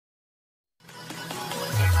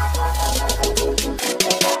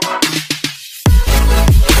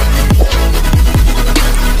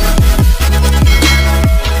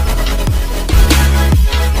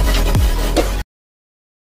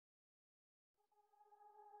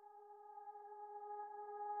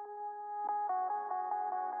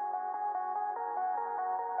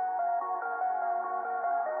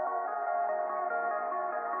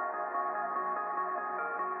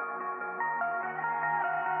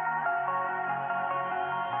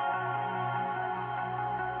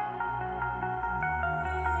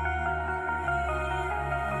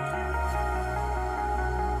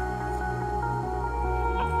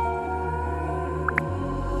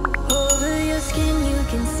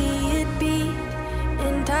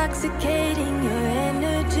intoxicating your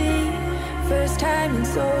energy. First time in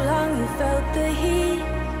so long you felt the heat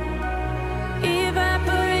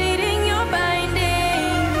evaporating your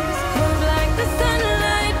bindings. Move like the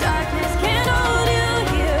sunlight, darkness can't hold you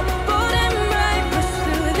here. Bold and bright, push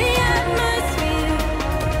through the atmosphere.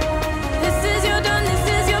 This is your dawn, this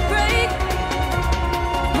is your break.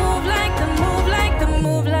 Move like the, move like the,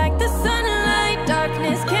 move like the sunlight,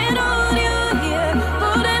 darkness can't hold you here.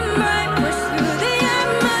 Bold and bright, push through the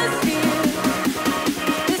atmosphere.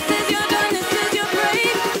 This is your dawn, this is your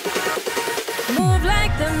break. Move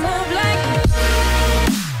like the, move like the.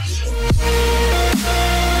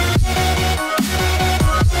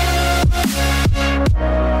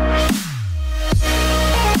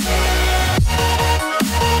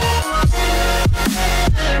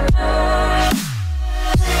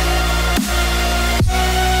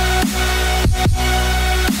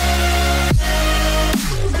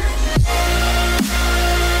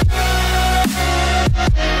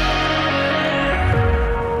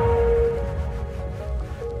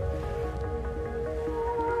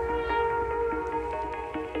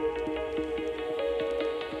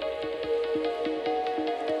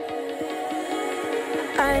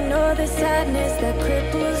 I know the sadness that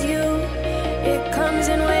cripples you. It comes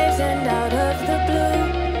in waves and out of the blue.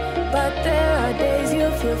 But there are days you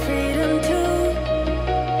feel freedom too.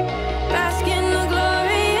 Bask in the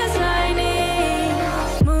glorious lightning.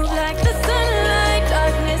 Move like the sunlight,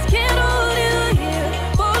 darkness can't hold you here.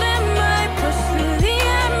 Bold and bright, push through the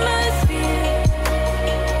atmosphere.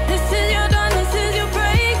 This is your dawn, this is your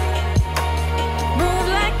break. Move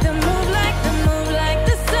like the, move like the, move like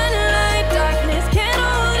the sunlight, darkness can't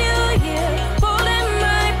hold you here. Bold and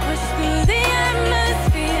bright, push through the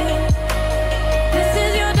atmosphere. This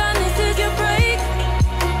is your dawn, this is your break.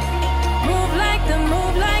 Move like the,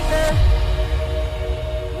 move like the,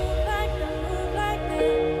 move like the, move like the,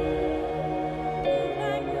 move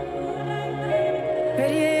like the, move like the.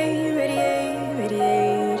 Radiate, radiate,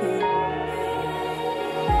 radiate.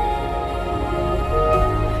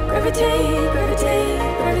 Gravitate, gravitate,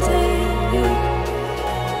 gravitate.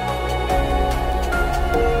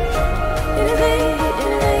 Innovate,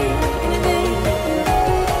 innovate, innovate.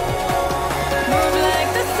 Move like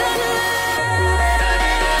the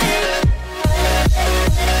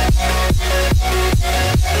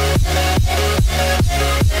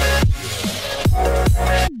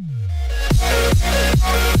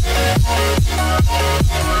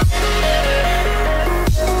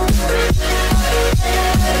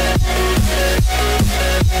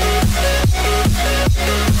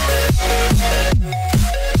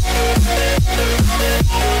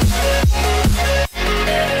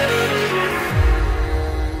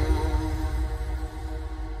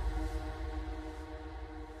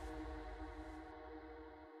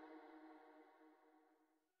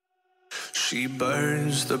She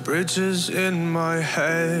burns the bridges in my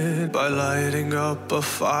head by lighting up a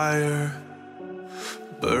fire.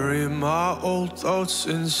 Bury my old thoughts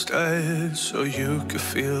instead so you could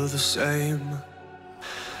feel the same.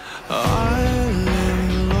 I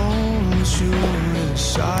live alone with you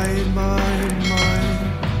inside my mind.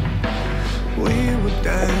 We would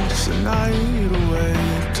dance the night away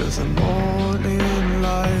to the morning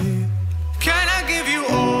light. Can I give you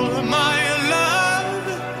all of my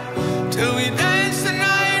love till we dance the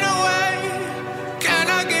night away? Can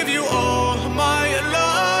I give you all of my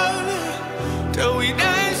love till we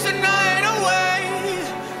dance the night away?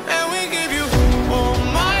 And we give you all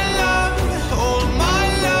my love, all my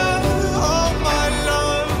love, all my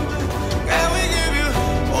love. And we give you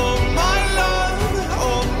all my love,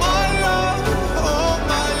 all my love, all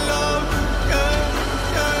my love. Yeah,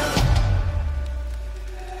 yeah.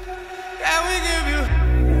 And we give you.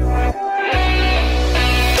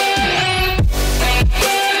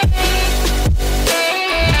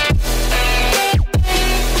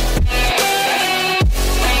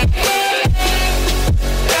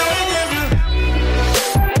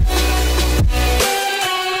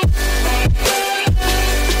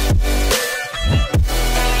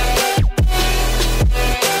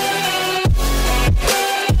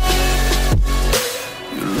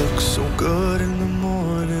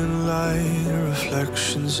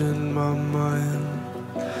 In my mind,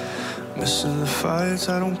 missing the fights.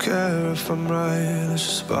 I don't care if I'm right. Let's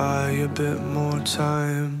just buy a bit more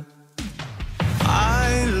time.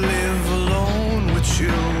 I live alone with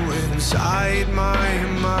you inside my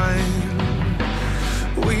mind.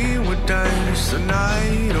 We would dance the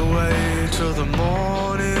night away till the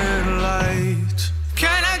morning light.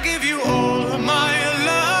 Can I give you all of my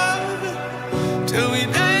love till we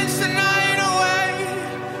dance the night away?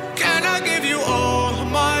 Can I give you all of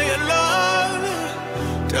my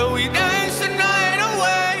love till we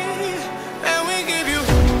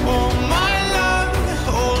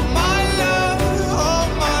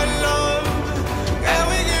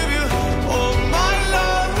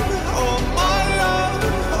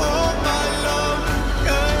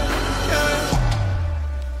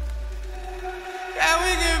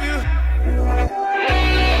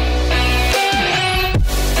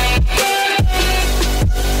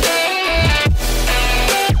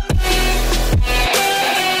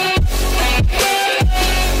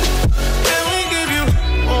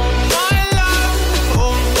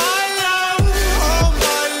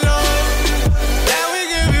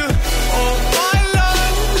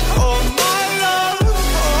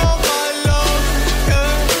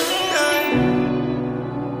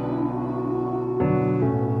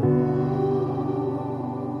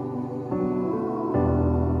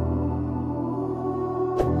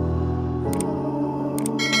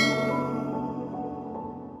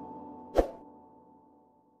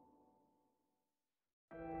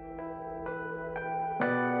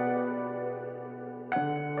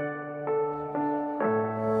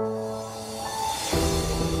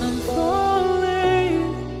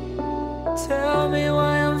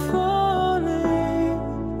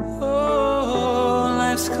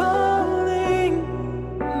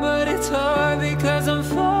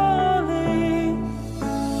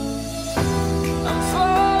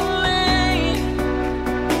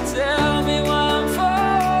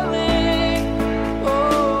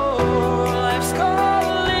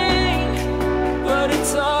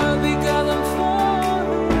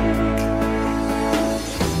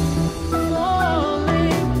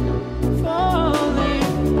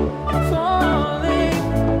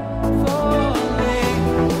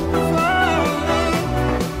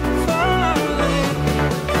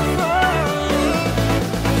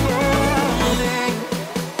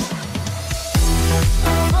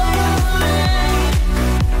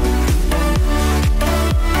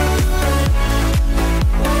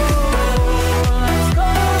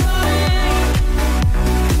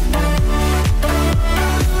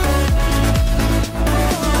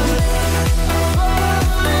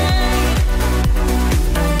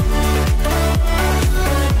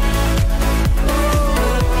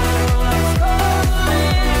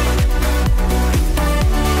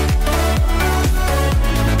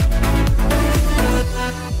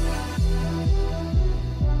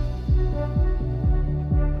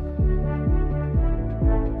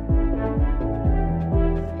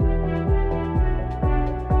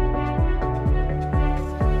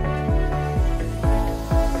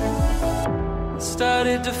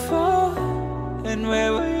started to fall, and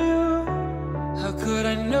where were you? How could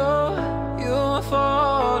I know you were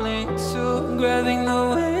falling too? Grabbing the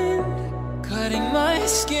wind, cutting my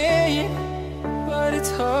skin, but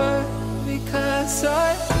it's hard because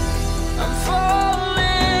I'm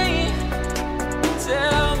falling.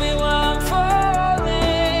 Tell me why I'm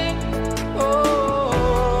falling.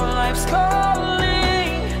 Oh, life's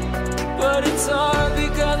calling, but it's hard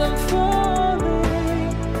because I'm falling.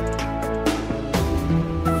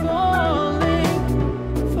 Falling,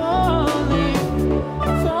 falling,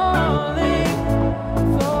 falling,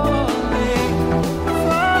 falling,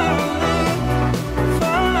 falling,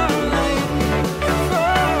 falling,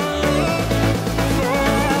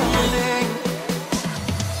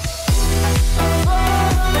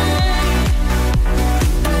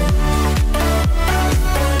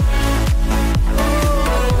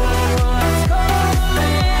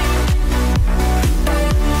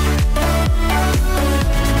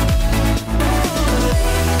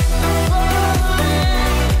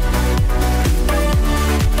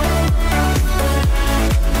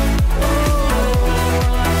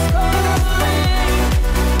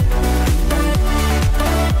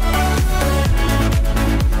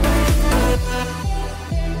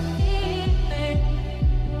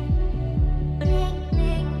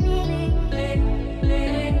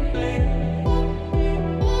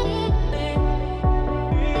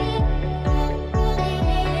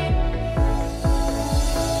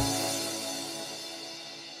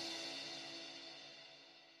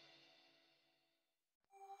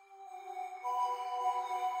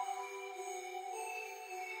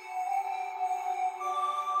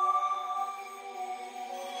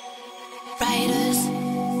 Writers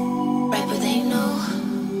write what they know.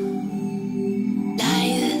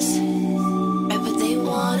 Liars write what they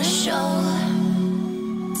wanna show.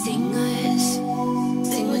 Singers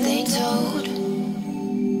sing what they told.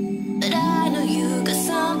 But I know you got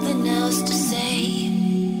something else to say.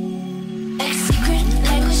 Like secret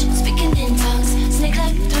language, speaking in tongues. Snake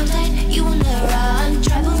like tongue tight, you wanna run.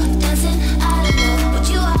 Tribal dancing, I don't know what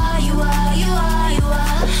you are, you are, you are, you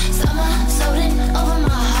are. Summer floating over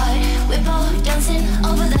my heart. We're both dancing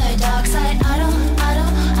over the dark side. I don't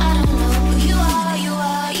know who you are, you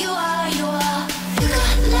are, you are, you are. You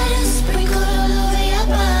got letters sprinkled all over your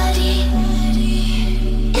body.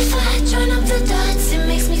 If I join up the dots, it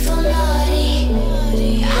makes me feel naughty.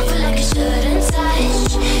 I feel like I shouldn't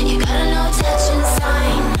touch. You got a no touching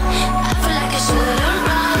sign. I feel like I shouldn't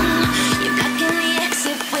run. You're blocking the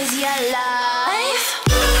exit with your love.